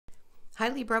Hi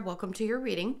Libra, welcome to your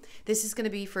reading. This is going to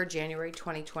be for January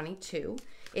 2022.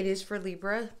 It is for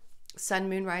Libra, Sun,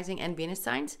 Moon, Rising, and Venus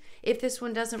signs. If this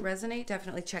one doesn't resonate,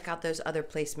 definitely check out those other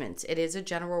placements. It is a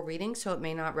general reading, so it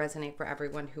may not resonate for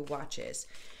everyone who watches.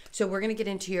 So we're going to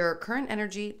get into your current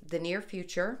energy, the near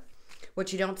future,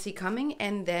 what you don't see coming,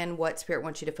 and then what Spirit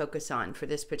wants you to focus on for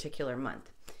this particular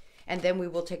month. And then we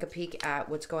will take a peek at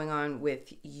what's going on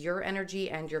with your energy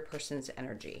and your person's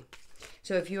energy.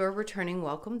 So if you are returning,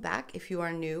 welcome back. If you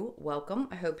are new, welcome.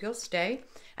 I hope you'll stay.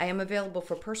 I am available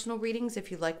for personal readings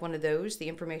if you'd like one of those. The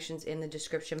information's in the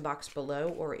description box below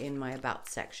or in my About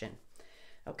section.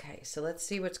 Okay, so let's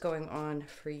see what's going on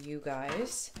for you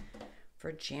guys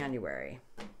for January.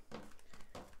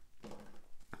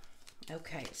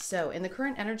 Okay, so in the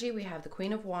current energy, we have the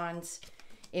Queen of Wands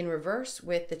in reverse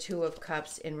with the Two of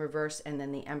Cups in reverse and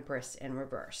then the Empress in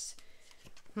reverse.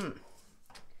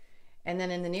 And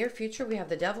then in the near future, we have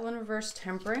the Devil in reverse,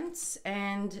 Temperance,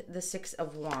 and the Six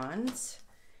of Wands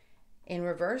in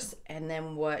reverse. And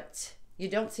then what you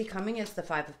don't see coming is the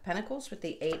Five of Pentacles with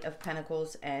the Eight of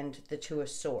Pentacles and the Two of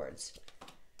Swords.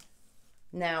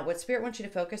 Now, what Spirit wants you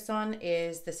to focus on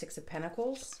is the Six of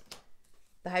Pentacles,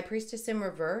 the High Priestess in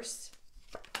reverse,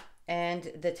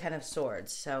 and the Ten of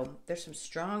Swords. So there's some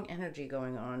strong energy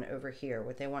going on over here,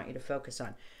 what they want you to focus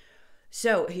on.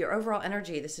 So your overall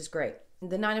energy, this is great.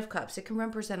 The Nine of Cups, it can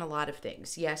represent a lot of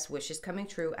things. Yes, wishes coming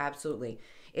true, absolutely.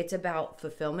 It's about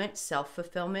fulfillment,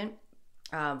 self-fulfillment,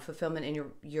 fulfillment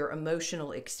in your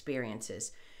emotional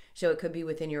experiences. So it could be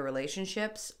within your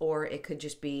relationships or it could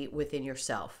just be within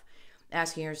yourself.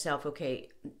 Asking yourself, okay,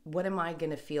 what am I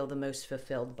going to feel the most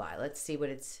fulfilled by? Let's see what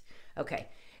it's... Okay,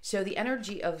 so the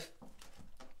energy of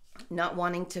not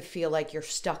wanting to feel like you're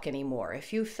stuck anymore.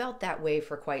 If you felt that way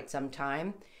for quite some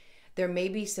time, there may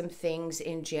be some things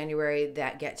in January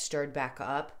that get stirred back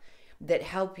up that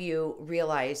help you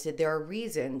realize that there are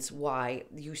reasons why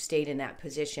you stayed in that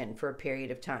position for a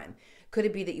period of time. Could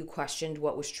it be that you questioned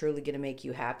what was truly going to make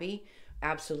you happy?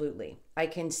 Absolutely. I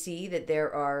can see that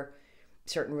there are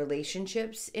certain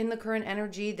relationships in the current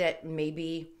energy that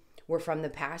maybe were from the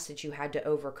past that you had to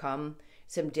overcome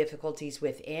some difficulties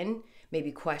within,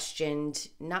 maybe questioned,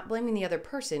 not blaming the other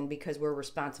person because we're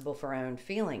responsible for our own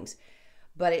feelings.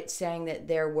 But it's saying that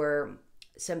there were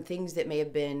some things that may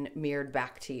have been mirrored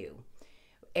back to you.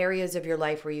 Areas of your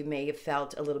life where you may have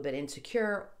felt a little bit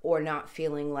insecure or not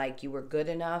feeling like you were good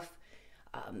enough.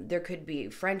 There could be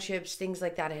friendships, things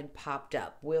like that had popped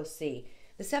up. We'll see.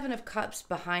 The Seven of Cups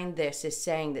behind this is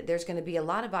saying that there's going to be a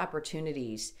lot of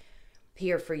opportunities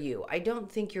here for you. I don't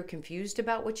think you're confused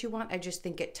about what you want. I just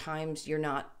think at times you're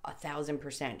not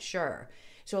 1,000% sure.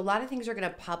 So a lot of things are going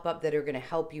to pop up that are going to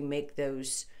help you make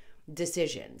those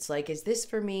decisions. Like, is this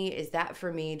for me? Is that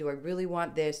for me? Do I really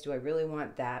want this? Do I really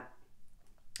want that?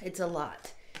 It's a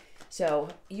lot. So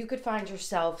you could find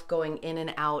yourself going in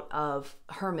and out of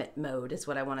hermit mode is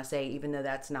what I want to say, even though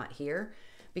that's not here,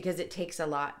 because it takes a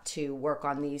lot to work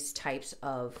on these types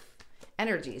of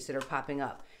energies that are popping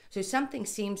up. So something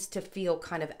seems to feel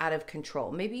kind of out of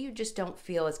control. Maybe you just don't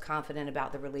feel as confident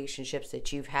about the relationships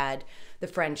that you've had, the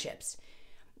friendships.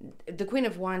 The Queen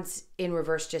of Wands in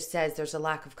reverse just says there's a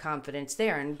lack of confidence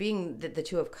there. And being that the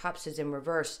Two of Cups is in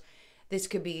reverse, this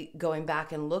could be going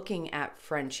back and looking at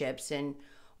friendships and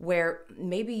where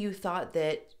maybe you thought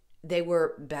that they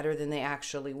were better than they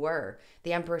actually were.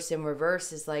 The Empress in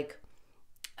reverse is like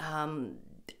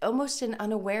almost an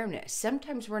unawareness.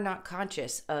 Sometimes we're not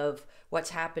conscious of what's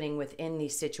happening within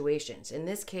these situations. In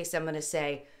this case, I'm going to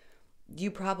say you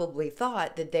probably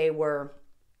thought that they were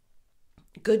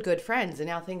good friends, and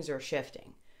now things are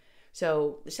shifting.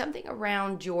 So something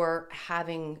around your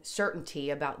having certainty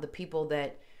about the people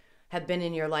that have been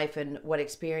in your life and what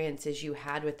experiences you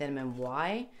had with them and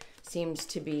why seems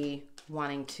to be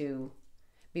wanting to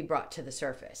be brought to the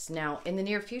surface. Now, in the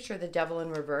near future, the Devil in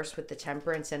reverse with the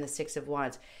Temperance and the Six of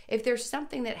Wands. If there's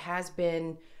something that has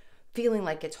been feeling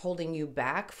like it's holding you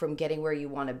back from getting where you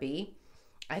want to be,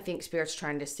 I think Spirit's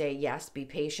trying to say, yes, be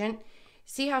patient.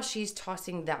 See how she's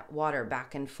tossing that water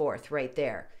back and forth right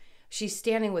there. She's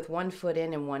standing with one foot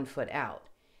in and one foot out.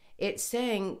 It's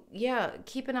saying, yeah,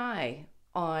 keep an eye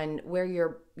on where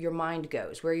your mind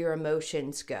goes, where your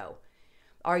emotions go.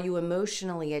 Are you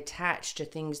emotionally attached to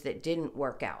things that didn't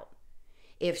work out?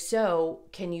 If so,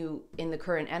 can you, in the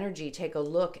current energy, take a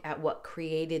look at what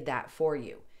created that for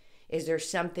you? Is there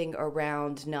something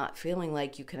around not feeling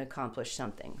like you can accomplish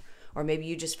something? Or maybe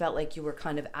you just felt like you were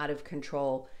kind of out of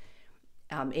control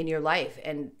in your life,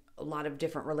 and a lot of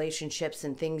different relationships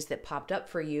and things that popped up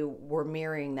for you were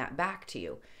mirroring that back to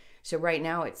you. So right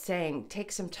now it's saying,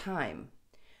 take some time.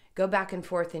 go back and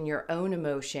forth in your own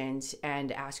emotions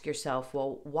and ask yourself,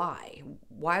 well, why?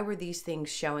 Why were these things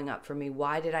showing up for me?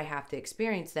 Why did I have to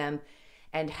experience them?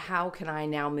 And how can I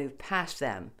now move past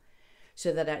them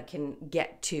so that I can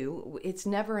get to, it's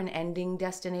never an ending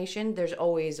destination. There's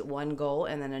always one goal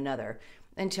and then another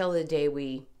until the day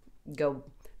we go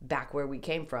back where we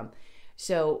came from.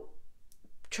 So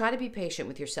try to be patient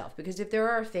with yourself, because if there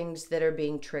are things that are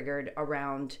being triggered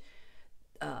around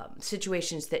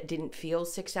situations that didn't feel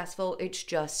successful, it's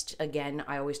just, again,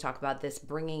 I always talk about this,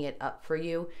 bringing it up for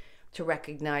you to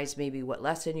recognize maybe what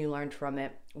lesson you learned from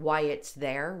it, why it's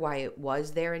there, why it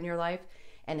was there in your life,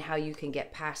 and how you can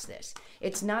get past this.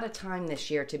 It's not a time this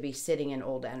year to be sitting in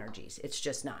old energies. It's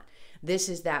just not. This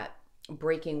is that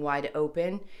breaking wide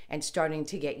open and starting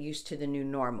to get used to the new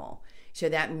normal. So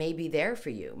that may be there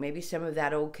for you. Maybe some of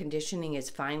that old conditioning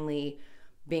is finally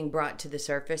being brought to the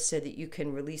surface so that you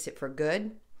can release it for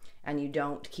good, and you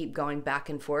don't keep going back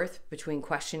and forth between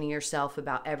questioning yourself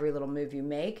about every little move you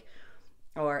make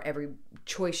or every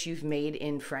choice you've made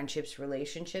in friendships,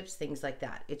 relationships, things like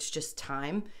that. It's just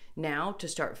time now to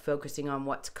start focusing on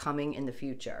what's coming in the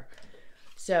future.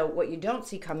 So what you don't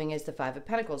see coming is the Five of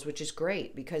Pentacles, which is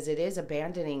great because it is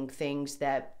abandoning things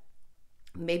that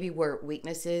maybe were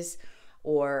weaknesses,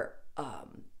 or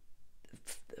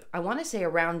I want to say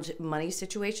around money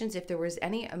situations. If there was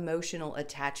any emotional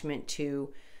attachment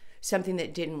to something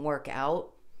that didn't work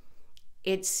out,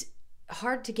 it's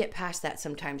hard to get past that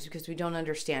sometimes because we don't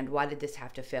understand, why did this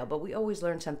have to fail? But we always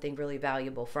learn something really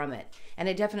valuable from it. And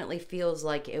it definitely feels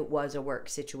like it was a work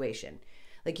situation.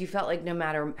 Like you felt like no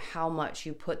matter how much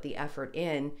you put the effort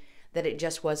in, that it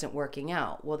just wasn't working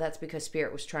out. Well, that's because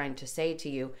Spirit was trying to say to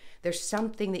you, there's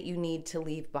something that you need to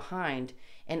leave behind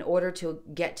in order to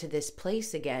get to this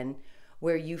place again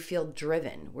where you feel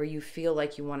driven, where you feel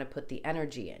like you want to put the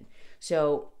energy in.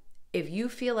 So if you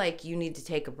feel like you need to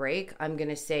take a break, I'm going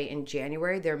to say in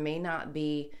January, there may not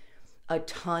be a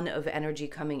ton of energy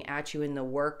coming at you in the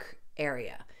work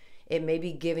area. It may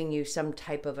be giving you some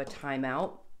type of a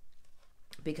timeout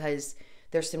because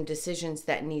there's some decisions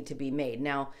that need to be made.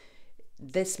 Now,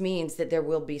 this means that there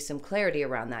will be some clarity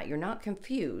around that. You're not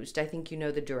confused. I think you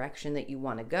know the direction that you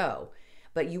want to go,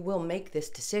 but you will make this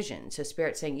decision. So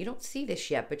Spirit's saying you don't see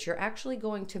this yet, but you're actually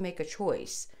going to make a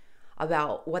choice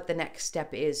about what the next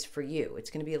step is for you. It's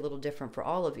going to be a little different for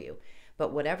all of you,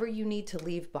 but whatever you need to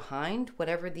leave behind,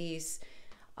 whatever these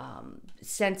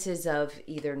senses of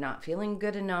either not feeling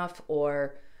good enough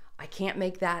or I can't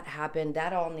make that happen,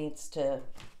 that all needs to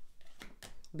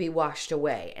be washed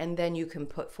away. And then you can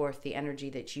put forth the energy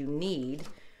that you need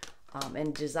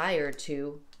and desire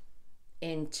to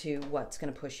into what's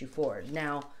going to push you forward.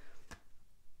 Now,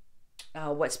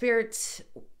 what Spirit's,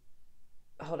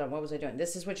 hold on, what was I doing?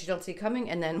 This is what you don't see coming,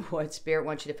 and then what Spirit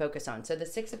wants you to focus on. So the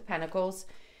Six of Pentacles,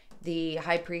 the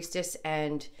High Priestess,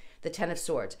 and the Ten of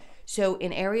Swords. So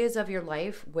in areas of your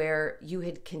life where you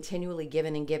had continually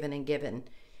given and given and given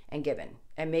and given,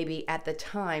 and maybe at the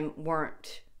time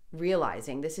weren't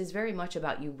realizing, this is very much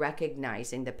about you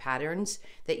recognizing the patterns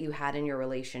that you had in your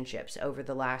relationships over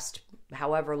the last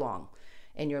however long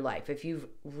in your life. If you've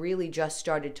really just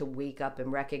started to wake up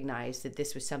and recognize that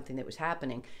this was something that was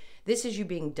happening, this is you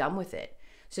being done with it.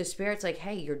 So Spirit's like,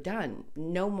 hey, you're done.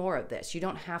 No more of this. You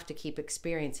don't have to keep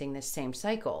experiencing this same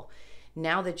cycle.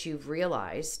 Now that you've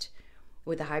realized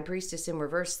with the High Priestess in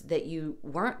reverse that you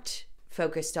weren't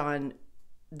focused on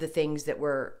the things that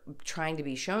were trying to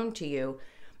be shown to you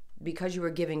because you were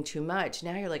giving too much,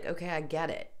 now you're like, okay, I get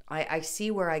it. I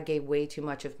see where I gave way too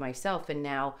much of myself, and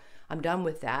now I'm done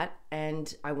with that,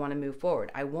 and I want to move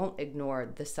forward. I won't ignore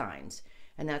the signs.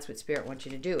 And that's what Spirit wants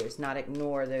you to do, is not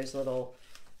ignore those little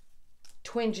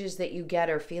twinges that you get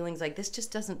or feelings like this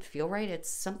just doesn't feel right. It's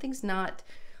something's not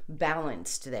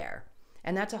balanced there.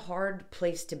 And that's a hard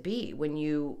place to be when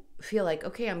you feel like,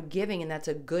 okay, I'm giving and that's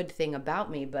a good thing about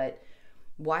me, but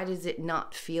why does it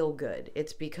not feel good?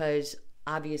 It's because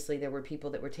obviously there were people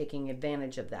that were taking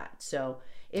advantage of that. So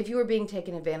if you were being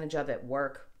taken advantage of at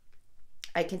work,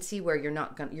 I can see where you're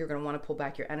going to want to pull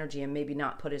back your energy and maybe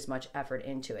not put as much effort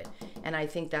into it. And I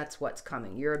think that's what's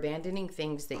coming. You're abandoning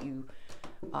things that you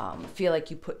feel like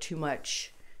you put too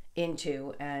much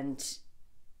into, and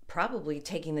probably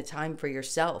taking the time for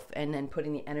yourself and then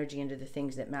putting the energy into the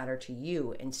things that matter to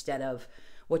you instead of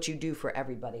what you do for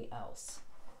everybody else.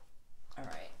 All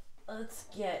right, let's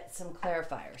get some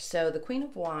clarifiers. So the Queen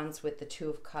of Wands with the Two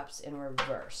of Cups in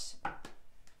reverse.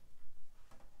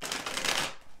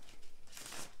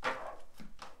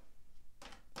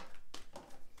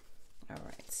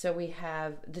 So we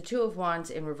have the Two of Wands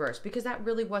in reverse, because that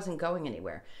really wasn't going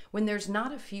anywhere. When there's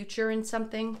not a future in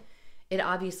something, it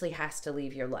obviously has to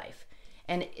leave your life.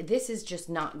 And this is just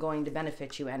not going to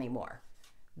benefit you anymore.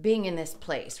 Being in this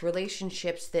place,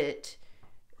 relationships that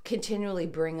continually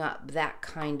bring up that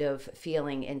kind of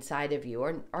feeling inside of you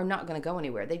are not going to go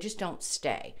anywhere. They just don't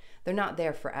stay. They're not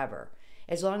there forever.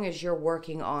 As long as you're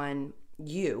working on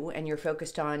you and you're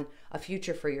focused on a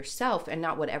future for yourself and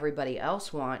not what everybody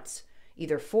else wants,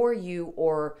 either for you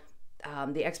or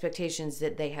the expectations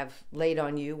that they have laid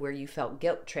on you where you felt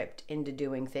guilt tripped into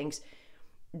doing things,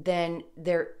 then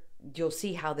you'll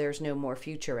see how there's no more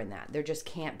future in that. There just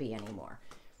can't be anymore.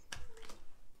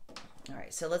 All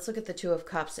right, so let's look at the Two of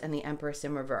Cups and the Empress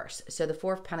in reverse. So the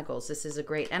Four of Pentacles, this is a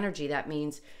great energy. That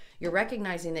means you're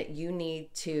recognizing that you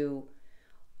need to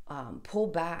pull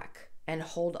back and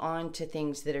hold on to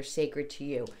things that are sacred to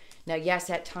you. Now, yes,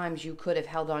 at times you could have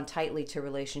held on tightly to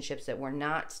relationships that were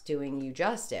not doing you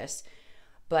justice,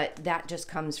 but that just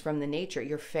comes from the nature,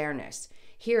 your fairness.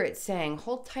 Here it's saying,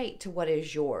 hold tight to what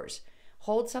is yours.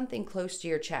 Hold something close to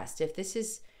your chest. If this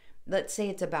is, let's say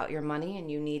it's about your money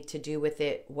and you need to do with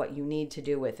it what you need to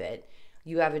do with it.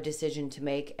 You have a decision to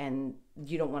make and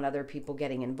you don't want other people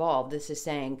getting involved. This is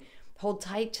saying, hold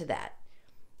tight to that.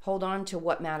 Hold on to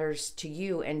what matters to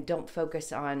you and don't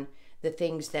focus on the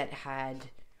things that had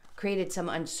created some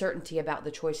uncertainty about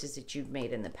the choices that you've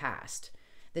made in the past.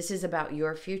 This is about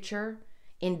your future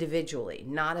individually,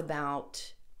 not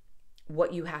about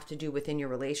what you have to do within your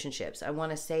relationships. I want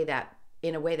to say that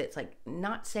in a way that's like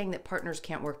not saying that partners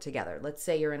can't work together. Let's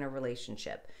say you're in a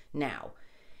relationship now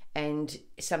and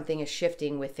something is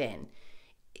shifting within.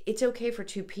 It's okay for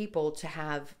two people to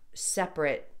have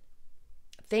separate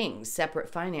things, separate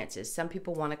finances. Some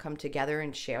people want to come together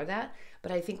and share that,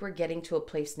 but I think we're getting to a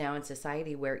place now in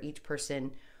society where each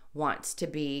person wants to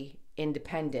be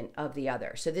independent of the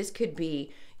other. So this could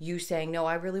be you saying, no,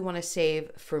 I really want to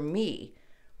save for me.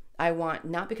 I want,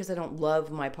 not because I don't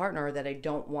love my partner or that I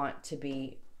don't want to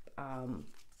be,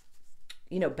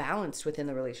 balanced within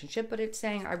the relationship, but it's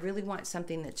saying I really want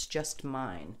something that's just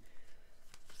mine.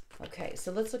 Okay,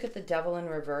 so let's look at the Devil in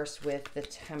reverse with the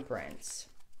Temperance.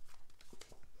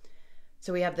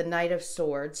 So we have the Knight of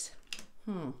Swords.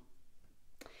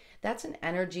 That's an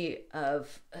energy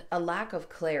of a lack of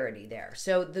clarity there.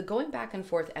 So the going back and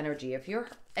forth energy, if you're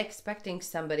expecting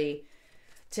somebody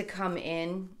to come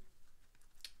in,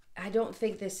 I don't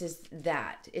think this is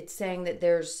that. It's saying that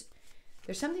there's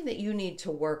something that you need to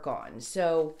work on.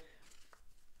 So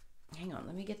hang on,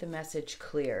 let me get the message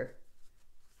clear.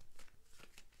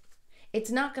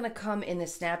 It's not going to come in the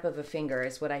snap of a finger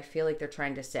is what I feel like they're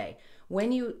trying to say.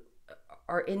 When you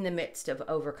are in the midst of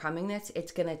overcoming this,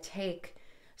 it's going to take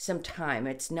some time.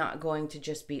 It's not going to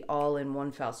just be all in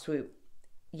one fell swoop.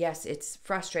 Yes, it's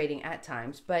frustrating at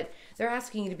times, but they're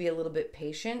asking you to be a little bit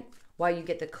patient while you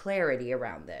get the clarity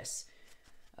around this.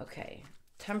 Okay,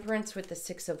 Temperance with the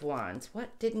Six of Wands.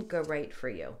 What didn't go right for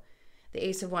you? The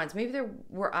Ace of Wands. Maybe there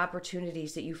were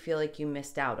opportunities that you feel like you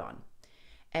missed out on.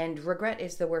 And regret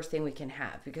is the worst thing we can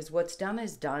have because what's done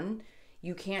is done.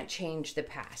 You can't change the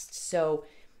past. So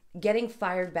getting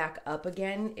fired back up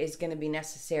again is going to be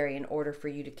necessary in order for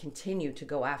you to continue to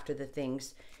go after the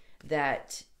things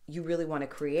that you really want to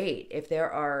create. If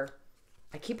there are,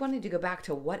 I keep wanting to go back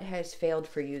to what has failed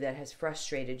for you that has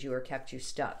frustrated you or kept you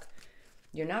stuck.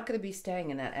 You're not going to be staying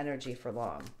in that energy for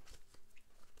long.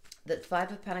 The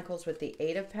Five of Pentacles with the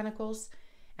Eight of Pentacles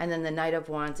and then the Knight of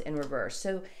Wands in reverse.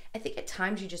 So I think at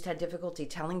times you just had difficulty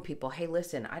telling people, hey,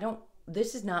 listen,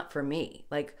 this is not for me.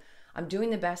 Like, I'm doing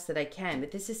the best that I can,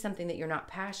 but this is something that you're not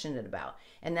passionate about.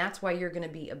 And that's why you're going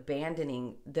to be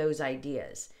abandoning those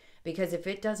ideas. Because if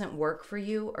it doesn't work for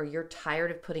you or you're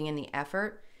tired of putting in the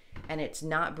effort and it's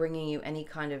not bringing you any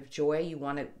kind of joy, you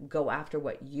want to go after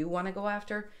what you want to go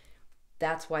after,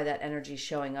 that's why that energy is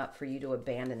showing up for you to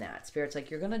abandon that. Spirit's like,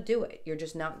 you're going to do it. You're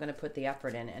just not going to put the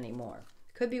effort in anymore.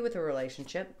 Could be with a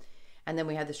relationship. And then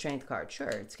we have the Strength card. Sure,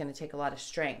 it's going to take a lot of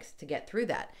strength to get through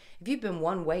that. If you've been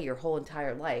one way your whole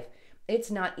entire life,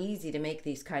 it's not easy to make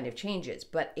these kind of changes,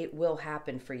 but it will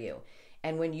happen for you.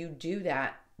 And when you do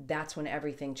that, that's when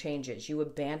everything changes. You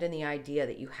abandon the idea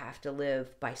that you have to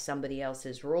live by somebody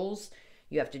else's rules.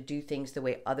 You have to do things the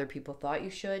way other people thought you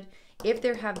should. If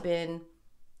there have been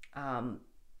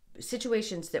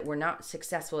situations that were not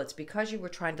successful, it's because you were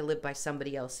trying to live by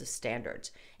somebody else's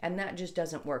standards. And that just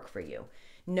doesn't work for you.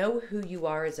 Know who you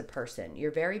are as a person.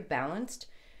 You're very balanced.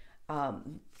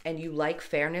 And you like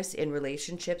fairness in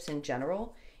relationships in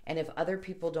general. And if other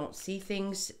people don't see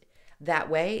things that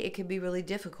way, it can be really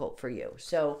difficult for you.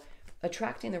 So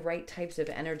attracting the right types of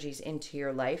energies into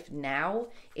your life now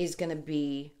is going to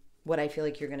be what I feel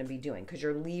like you're going to be doing, because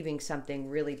you're leaving something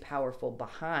really powerful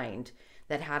behind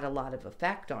that had a lot of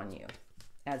effect on you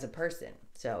as a person.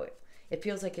 So It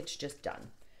feels like it's just done.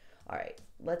 All right,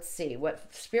 let's see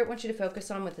what Spirit wants you to focus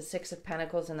on with the Six of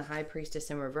Pentacles and the High Priestess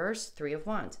in reverse, Three of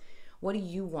Wands. What do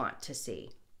you want to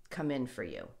see come in for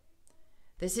you?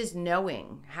 This is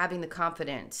knowing, having the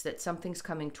confidence that something's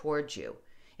coming towards you.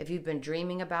 If you've been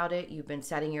dreaming about it, you've been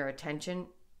setting your intention.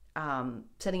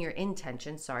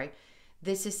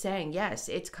 This is saying, yes,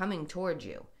 it's coming towards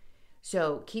you.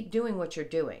 So keep doing what you're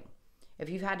doing. If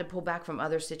you've had to pull back from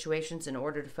other situations in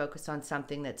order to focus on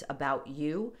something that's about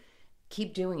you,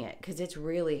 keep doing it because it's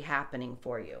really happening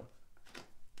for you.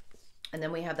 And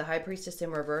then we have the High Priestess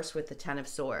in reverse with the Ten of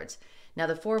Swords. Now,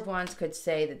 the Four of Wands could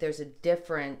say that there's a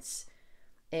difference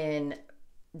in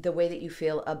the way that you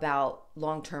feel about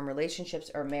long-term relationships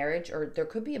or marriage, or there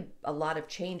could be a lot of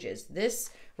changes. This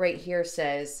right here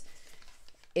says,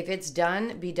 if it's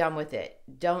done, be done with it.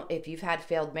 If you've had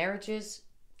failed marriages,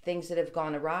 things that have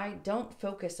gone awry, don't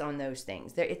focus on those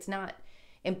things. It's not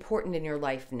important in your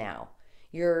life now.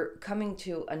 You're coming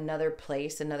to another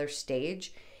place, another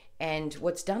stage, and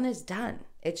what's done is done.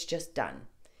 It's just done.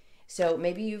 So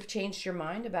maybe you've changed your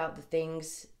mind about the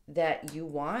things that you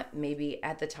want. Maybe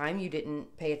at the time you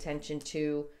didn't pay attention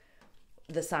to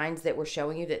the signs that were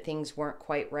showing you that things weren't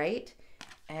quite right.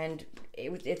 And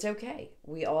it's okay.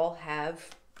 We all have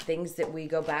things that we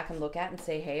go back and look at and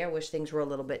say, hey, I wish things were a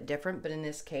little bit different. But in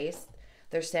this case,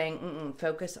 they're saying,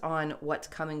 focus on what's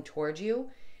coming towards you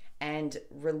and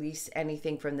release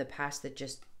anything from the past that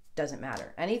just doesn't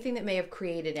matter. Anything that may have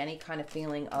created any kind of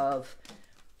feeling of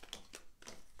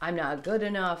I'm not good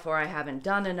enough, or I haven't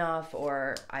done enough,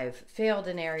 or I've failed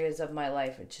in areas of my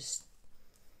life.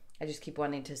 I just keep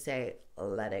wanting to say,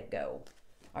 let it go.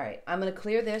 All right, I'm going to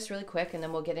clear this really quick, and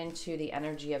then we'll get into the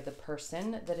energy of the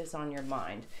person that is on your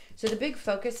mind. So the big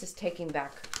focus is taking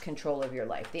back control of your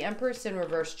life. The Empress in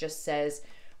reverse just says,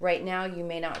 right now you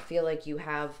may not feel like you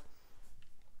have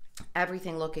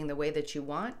everything looking the way that you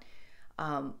want.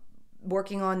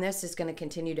 Working on this is going to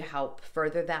continue to help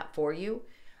further that for you.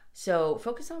 So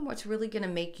focus on what's really going to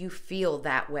make you feel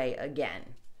that way again.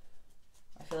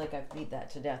 I feel like I've beat that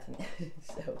to death.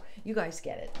 So you guys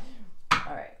get it.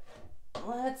 All right.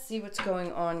 Let's see what's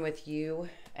going on with you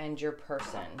and your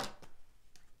person.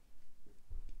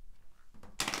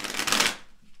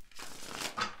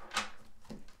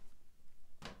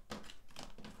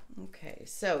 Okay,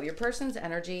 so your person's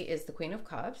energy is the Queen of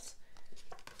Cups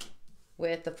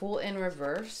with the Fool in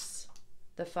reverse,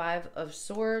 the Five of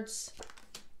Swords,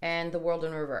 and the World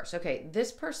in reverse. Okay,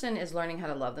 this person is learning how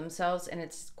to love themselves, and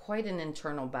it's quite an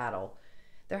internal battle.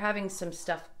 They're having some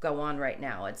stuff go on right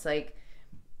now. It's like,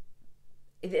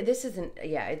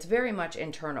 it's very much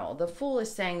internal. The Fool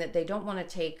is saying that they don't want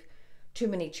to take too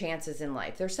many chances in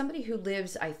life. There's somebody who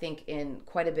lives, I think, in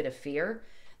quite a bit of fear.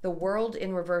 The World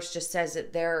in reverse just says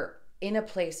that they're in a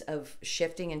place of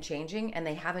shifting and changing, and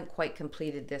they haven't quite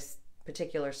completed this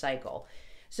particular cycle.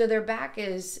 So their back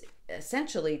is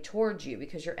essentially towards you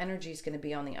because your energy is going to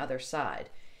be on the other side.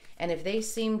 And if they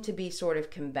seem to be sort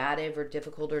of combative or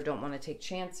difficult or don't want to take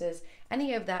chances,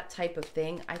 any of that type of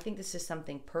thing, I think this is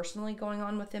something personally going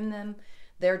on within them.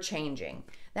 They're changing.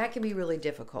 That can be really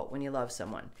difficult when you love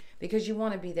someone because you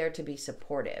want to be there to be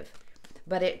supportive.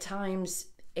 But at times,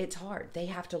 it's hard. They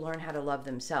have to learn how to love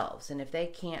themselves. And if they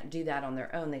can't do that on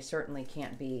their own, they certainly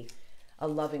can't be a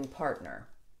loving partner.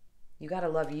 You got to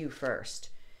love you first.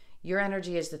 Your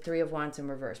energy is the Three of Wands in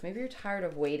reverse. Maybe you're tired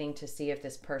of waiting to see if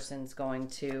this person's going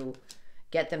to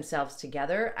get themselves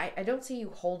together. I don't see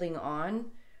you holding on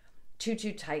too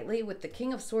tightly. With the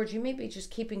King of Swords, you may be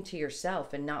just keeping to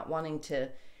yourself and not wanting to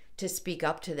speak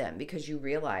up to them because you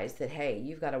realize that, hey,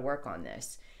 you've got to work on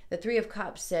this. The Three of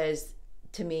Cups says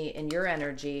to me, in your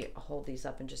energy, I'll hold these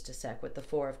up in just a sec with the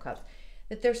Four of Cups,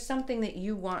 that there's something that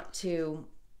you want to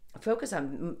focus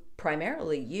on,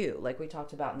 primarily you, like we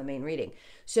talked about in the main reading.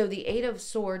 So the Eight of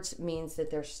Swords means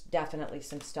that there's definitely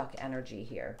some stuck energy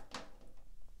here.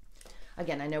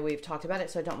 Again, I know we've talked about it,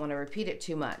 so I don't want to repeat it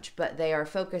too much, but they are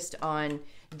focused on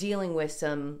dealing with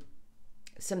some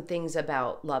things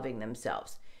about loving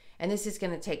themselves. And this is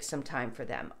going to take some time for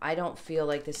them. I don't feel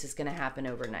like this is going to happen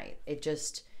overnight. It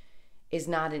just is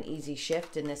not an easy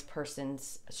shift, and this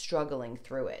person's struggling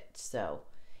through it. So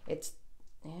it's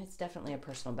definitely a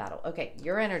personal battle. Okay,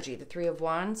 your energy, the Three of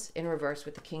Wands in reverse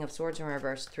with the King of Swords in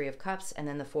reverse, Three of Cups, and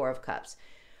then the Four of Cups.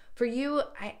 For you,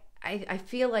 I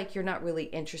feel like you're not really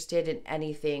interested in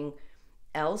anything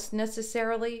else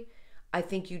necessarily. I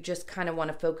think you just kind of want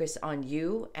to focus on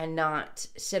you and not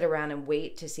sit around and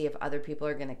wait to see if other people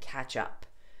are going to catch up.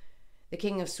 The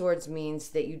King of Swords means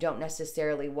that you don't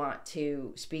necessarily want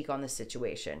to speak on the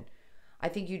situation. I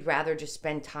think you'd rather just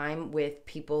spend time with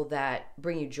people that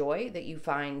bring you joy, that you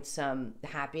find some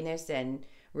happiness and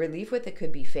relief with. It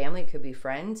could be family, it could be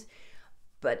friends.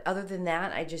 But other than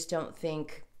that, I just don't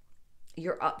think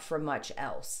you're up for much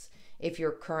else if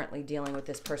you're currently dealing with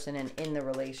this person and in the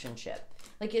relationship.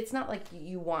 Like, it's not like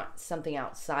you want something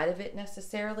outside of it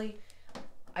necessarily.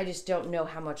 I just don't know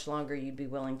how much longer you'd be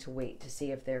willing to wait to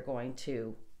see if they're going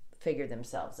to figure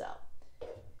themselves out.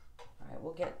 All right,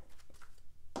 we'll get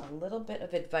a little bit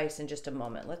of advice in just a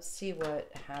moment. Let's see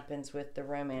what happens with the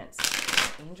romance.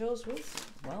 Angels,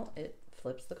 well, it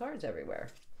flips the cards everywhere.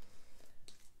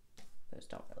 Those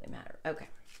don't really matter. Okay.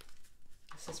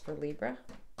 This is for Libra.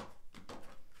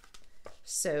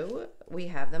 So we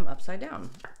have them upside down.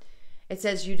 It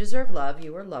says, you deserve love.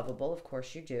 You are lovable. Of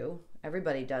course you do.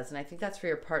 Everybody does. And I think that's for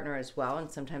your partner as well.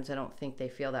 And sometimes I don't think they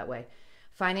feel that way.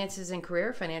 Finances and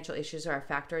career, financial issues are a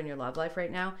factor in your love life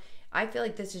right now. I feel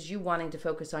like this is you wanting to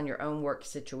focus on your own work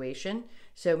situation.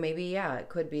 So maybe, yeah, it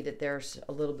could be that there's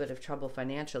a little bit of trouble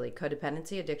financially.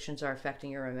 Codependency, addictions are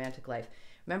affecting your romantic life.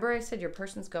 Remember I said your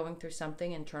person's going through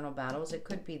something, internal battles? It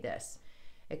could be this.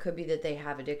 It could be that they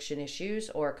have addiction issues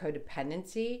or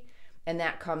codependency, and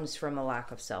that comes from a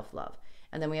lack of self-love.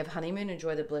 And then we have honeymoon,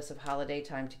 enjoy the bliss of holiday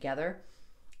time together.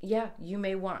 Yeah, you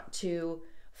may want to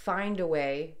find a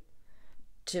way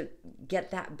to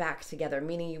get that back together,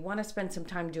 meaning you want to spend some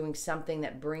time doing something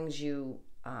that brings you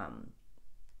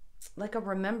like a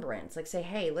remembrance. Like say,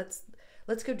 hey, let's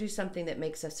go do something that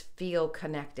makes us feel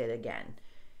connected again.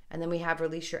 And then we have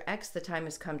release your ex. The time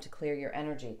has come to clear your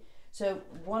energy. So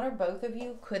one or both of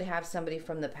you could have somebody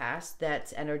from the past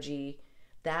that's energy,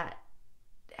 that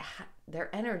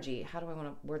their energy, how do I want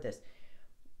to word this?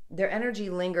 Their energy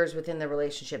lingers within the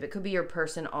relationship. It could be your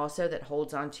person also that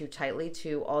holds on too tightly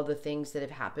to all the things that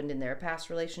have happened in their past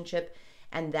relationship,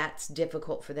 and that's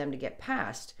difficult for them to get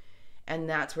past, and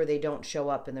that's where they don't show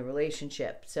up in the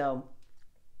relationship. So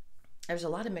there's a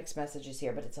lot of mixed messages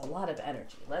here, but it's a lot of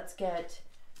energy. Let's get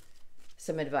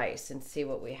some advice and see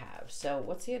what we have. So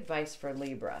what's the advice for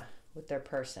Libra with their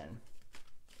person?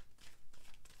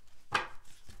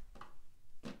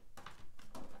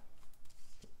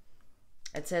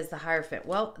 It says the Hierophant.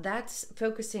 Well, that's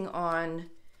focusing on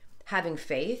having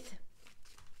faith.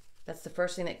 That's the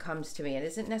first thing that comes to me. It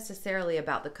isn't necessarily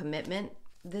about the commitment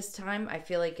this time. I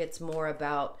feel like it's more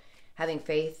about having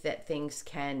faith that things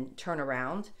can turn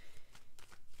around.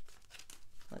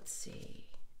 Let's see.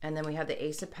 And then we have the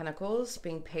Ace of Pentacles,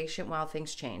 being patient while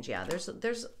things change. Yeah,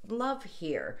 there's love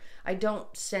here. I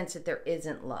don't sense that there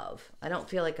isn't love. I don't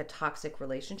feel like a toxic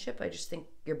relationship. I just think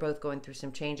you're both going through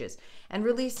some changes. And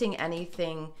releasing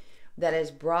anything that has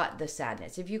brought the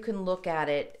sadness. If you can look at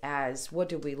it as, what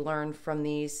did we learn from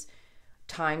these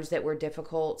times that were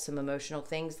difficult, some emotional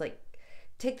things, like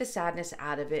take the sadness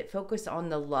out of it. Focus on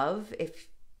the love if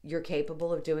you're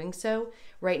capable of doing so.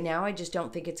 Right now, I just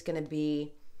don't think it's going to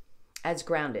be as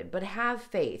grounded, but have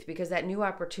faith because that new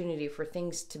opportunity for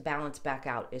things to balance back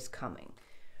out is coming.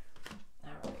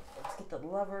 All right, let's get the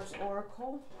Lover's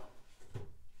Oracle.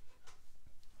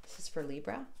 This is for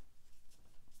Libra.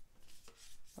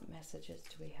 What messages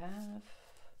do we have?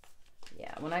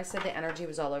 Yeah, when I said the energy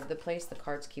was all over the place, the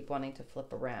cards keep wanting to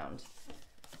flip around.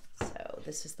 So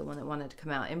this is the one that wanted to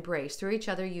come out. Embrace. Through each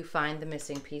other, you find the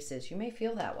missing pieces. You may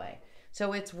feel that way.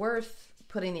 So it's worth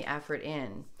putting the effort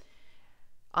in.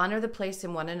 Honor the place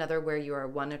in one another where you are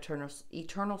one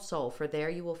eternal soul, for there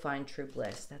you will find true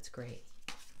bliss. That's great.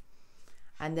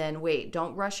 And then wait,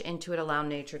 don't rush into it. Allow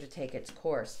nature to take its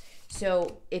course.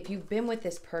 So if you've been with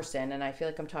this person, and I feel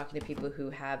like I'm talking to people who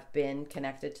have been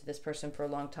connected to this person for a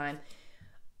long time,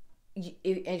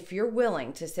 if you're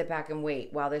willing to sit back and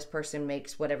wait while this person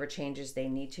makes whatever changes they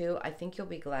need to, I think you'll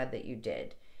be glad that you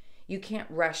did. You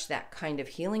can't rush that kind of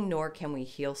healing, nor can we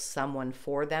heal someone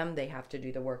for them. They have to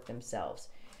do the work themselves.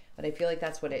 But I feel like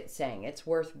that's what it's saying. It's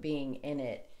worth being in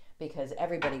it because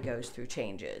everybody goes through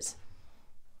changes.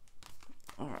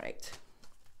 All right.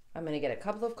 I'm going to get a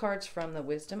couple of cards from the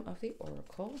Wisdom of the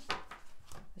Oracle.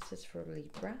 This is for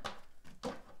Libra.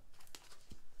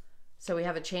 So we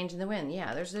have a change in the wind.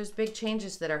 Yeah, there's those big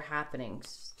changes that are happening.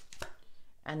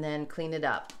 And then clean it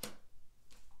up.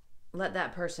 Let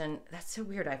that person... That's so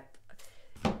weird.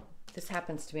 This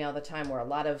happens to me all the time where a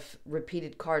lot of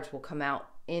repeated cards will come out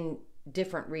in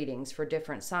different readings for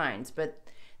different signs, but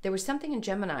there was something in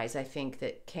Gemini's, I think,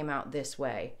 that came out this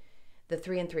way. The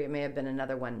 3 and 3, it may have been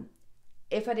another one.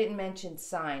 If I didn't mention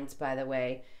signs, by the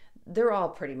way, they're all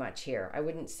pretty much here. I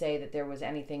wouldn't say that there was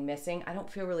anything missing. I don't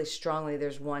feel really strongly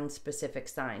there's one specific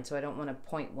sign, so I don't want to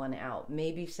point one out.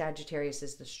 Maybe Sagittarius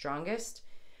is the strongest,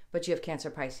 but you have Cancer,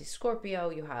 Pisces,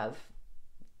 Scorpio, you have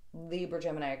Libra,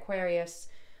 Gemini, Aquarius,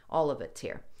 all of it's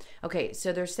here. Okay,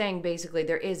 so they're saying basically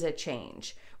there is a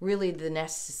change. Really, the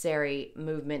necessary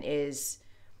movement is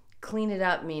Clean it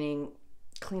up, meaning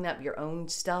clean up your own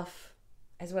stuff,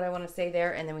 is what I want to say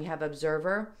there. And then we have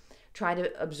observer. Try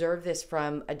to observe this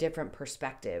from a different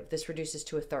perspective. This reduces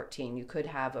to a 13. You could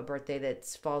have a birthday that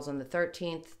falls on the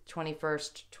 13th,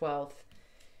 21st, 12th,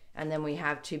 and then we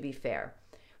have to be fair.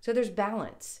 So there's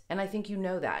balance. And I think you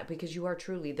know that because you are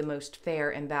truly the most fair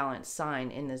and balanced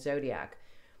sign in the zodiac.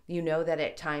 You know that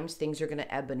at times things are going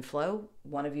to ebb and flow.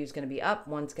 One of you is going to be up,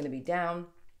 one's going to be down.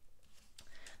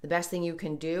 The best thing you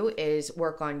can do is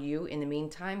work on you in the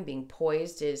meantime. Being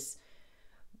poised is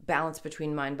balance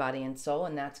between mind, body, and soul,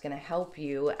 and that's going to help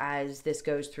you as this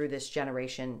goes through this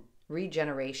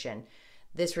regeneration.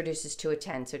 This reduces to a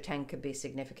 10, so 10 could be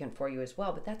significant for you as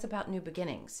well, but that's about new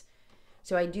beginnings.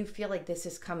 So I do feel like this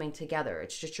is coming together.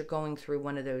 It's just you're going through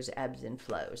one of those ebbs and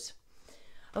flows.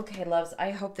 Okay, loves,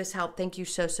 I hope this helped. Thank you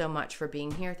so, so much for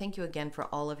being here. Thank you again for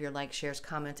all of your likes, shares,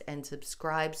 comments, and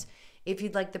subscribes. If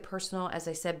you'd like the personal, as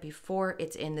I said before,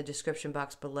 it's in the description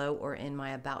box below or in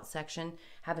my About section.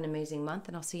 Have an amazing month,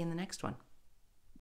 and I'll see you in the next one.